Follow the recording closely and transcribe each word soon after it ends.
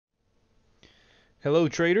Hello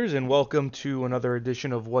traders, and welcome to another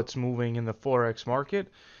edition of What's Moving in the Forex Market,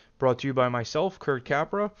 brought to you by myself, Kurt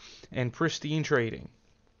Capra, and Pristine Trading.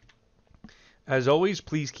 As always,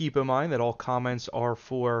 please keep in mind that all comments are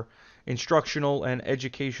for instructional and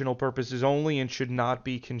educational purposes only and should not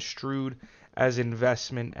be construed as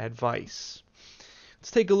investment advice.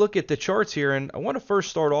 Let's take a look at the charts here, and I want to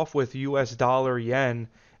first start off with US dollar yen.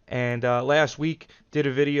 And last week did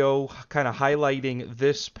a video kind of highlighting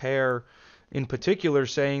this pair in particular,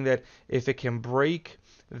 saying that if it can break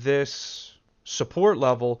this support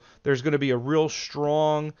level, there's going to be a real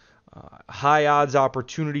strong high odds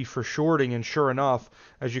opportunity for shorting. And sure enough,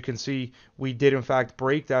 as you can see, we did in fact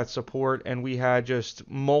break that support, and we had just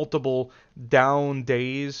multiple down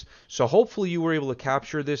days. So hopefully you were able to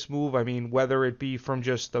capture this move. I mean, whether it be from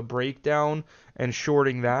just the breakdown and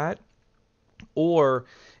shorting that, or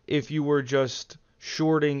if you were just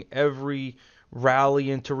shorting every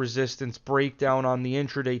rally into resistance breakdown on the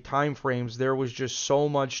intraday time frames. There was just so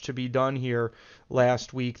much to be done here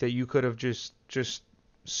last week that you could have just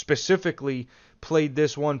specifically played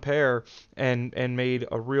this one pair and made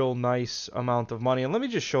a real nice amount of money. And let me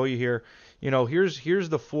just show you here. Here's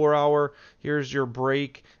the 4 hour, here's your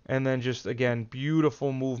break, and then just again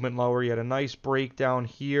beautiful movement lower. You had a nice breakdown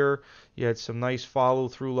here. You had some nice follow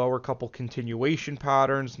through lower, couple continuation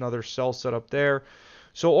patterns, another sell setup there.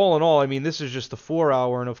 So all in all, I mean, this is just the 4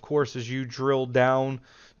 hour, and of course, as you drill down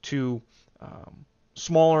to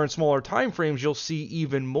smaller and smaller time frames, you'll see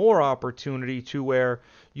even more opportunity to where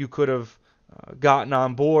you could have gotten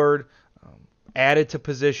on board, added to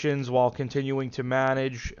positions while continuing to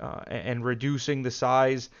manage and reducing the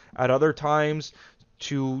size at other times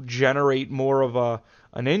to generate more of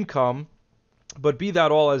an income. But be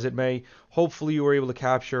that all as it may, hopefully you were able to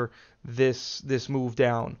capture this move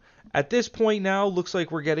down. At this point now, looks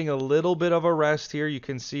like we're getting a little bit of a rest here. You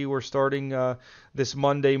can see we're starting this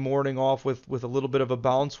Monday morning off with a little bit of a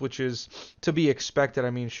bounce, which is to be expected.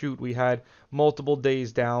 I mean, shoot, we had multiple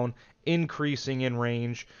days down, increasing in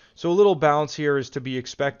range. So a little bounce here is to be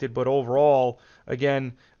expected, but overall,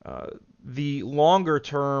 again, the longer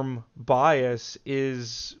term bias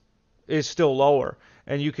is still lower.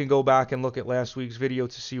 And you can go back and look at last week's video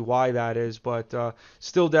to see why that is, but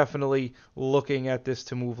still definitely looking at this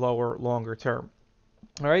to move lower longer term.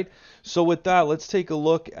 All right, so with that, let's take a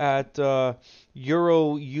look at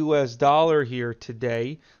Euro US dollar here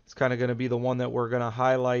today. It's kind of going to be the one that we're going to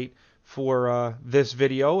highlight for this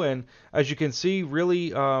video. And as you can see,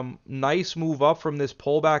 really nice move up from this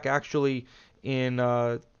pullback. Actually, in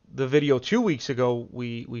the video 2 weeks ago,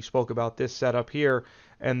 we spoke about this setup here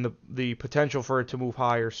and the potential for it to move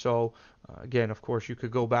higher. So again, of course, you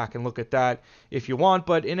could go back and look at that if you want.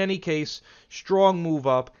 But in any case, strong move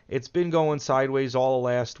up. It's been going sideways all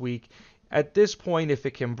last week. At this point, if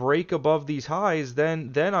it can break above these highs,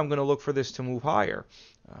 then I'm going to look for this to move higher.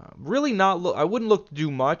 Really not look. I wouldn't look to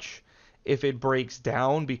do much if it breaks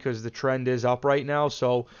down because the trend is up right now.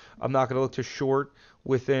 So I'm not going to look to short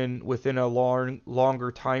within a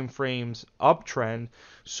longer time frames uptrend.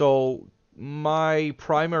 So my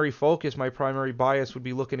primary focus, my primary bias would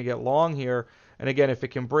be looking to get long here. And again, if it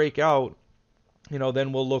can break out,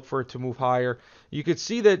 then we'll look for it to move higher. You could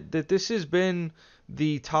see that this has been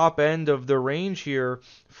the top end of the range here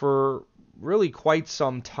for really quite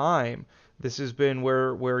some time. This has been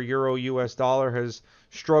where Euro US dollar has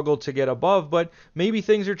struggled to get above, but maybe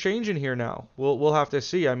things are changing here now. We'll have to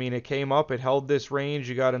see. I mean, it came up, it held this range.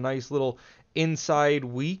 You got a nice little inside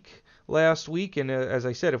week last week, and as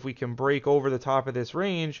I said, if we can break over the top of this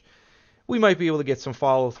range, we might be able to get some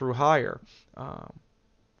follow through higher.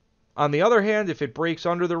 On the other hand, if it breaks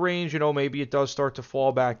under the range, maybe it does start to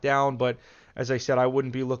fall back down, but as I said, I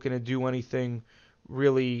wouldn't be looking to do anything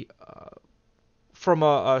really from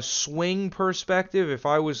a swing perspective. If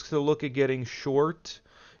I was to look at getting short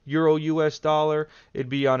Euro US dollar, it'd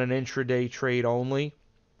be on an intraday trade only,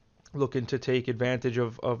 looking to take advantage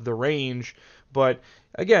of the range. But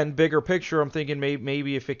again, bigger picture, I'm thinking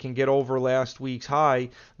maybe if it can get over last week's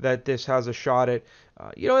high, that this has a shot at,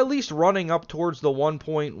 at least running up towards the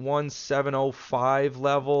 1.1705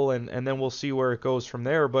 level, and then we'll see where it goes from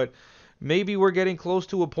there. But maybe we're getting close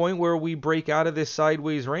to a point where we break out of this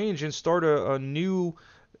sideways range and start a new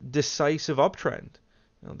decisive uptrend.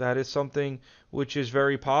 That is something which is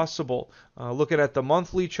very possible. Looking at the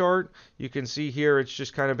monthly chart, you can see here it's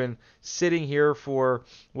just kind of been sitting here for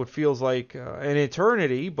what feels like an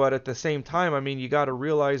eternity, but at the same time, I mean, you got to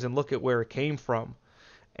realize and look at where it came from.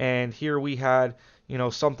 And here we had,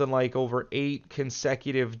 something like over 8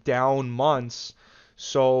 consecutive down months.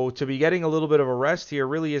 So to be getting a little bit of a rest here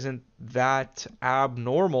really isn't that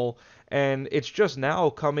abnormal. and it's just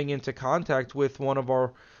now coming into contact with one of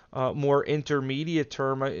our more intermediate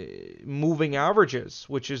term moving averages,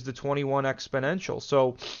 which is the 21 exponential.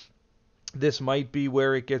 So this might be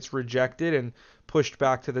where it gets rejected and pushed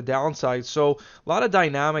back to the downside. So a lot of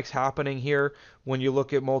dynamics happening here when you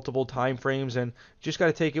look at multiple time frames, and just got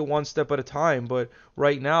to take it one step at a time. But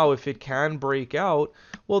right now, if it can break out,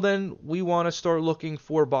 well, then we want to start looking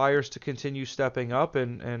for buyers to continue stepping up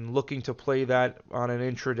and looking to play that on an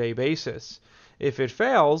intraday basis. If it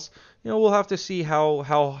fails, we'll have to see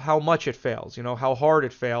how much it fails, how hard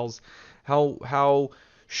it fails, how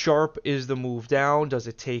sharp is the move down? Does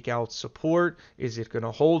it take out support? Is it going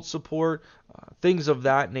to hold support? Things of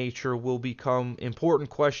that nature will become important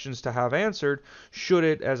questions to have answered should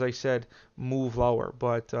it, as I said, move lower.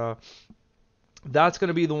 But that's going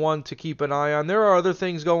to be the one to keep an eye on. There are other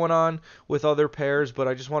things going on with other pairs, but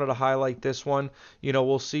I just wanted to highlight this one.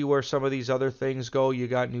 We'll see where some of these other things go. You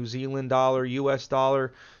got New Zealand dollar, US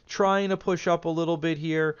dollar trying to push up a little bit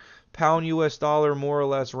here. Pound US dollar more or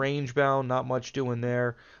less range bound, not much doing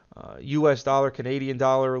there. US dollar, Canadian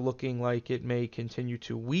dollar looking like it may continue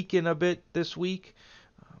to weaken a bit this week.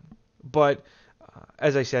 But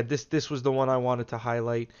as I said, this was the one I wanted to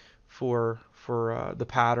highlight for the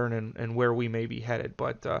pattern and where we may be headed.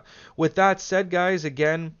 But with that said, guys,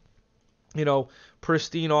 again,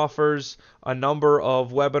 Pristine offers a number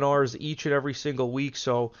of webinars each and every single week,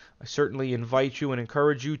 so I certainly invite you and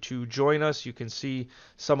encourage you to join us. You can see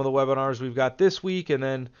some of the webinars we've got this week, and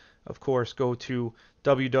then, of course, go to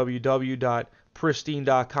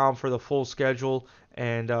www.pristine.com for the full schedule,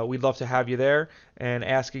 and we'd love to have you there and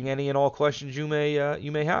asking any and all questions you may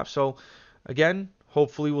have. So, again,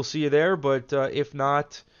 hopefully we'll see you there, but if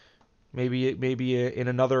not, maybe in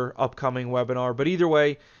another upcoming webinar. But either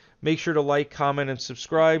way, make sure to like, comment, and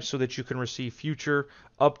subscribe so that you can receive future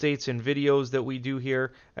updates and videos that we do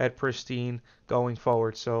here at Pristine going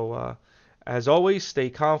forward. So, as always, stay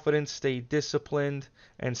confident, stay disciplined,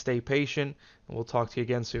 and stay patient. And we'll talk to you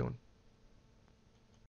again soon.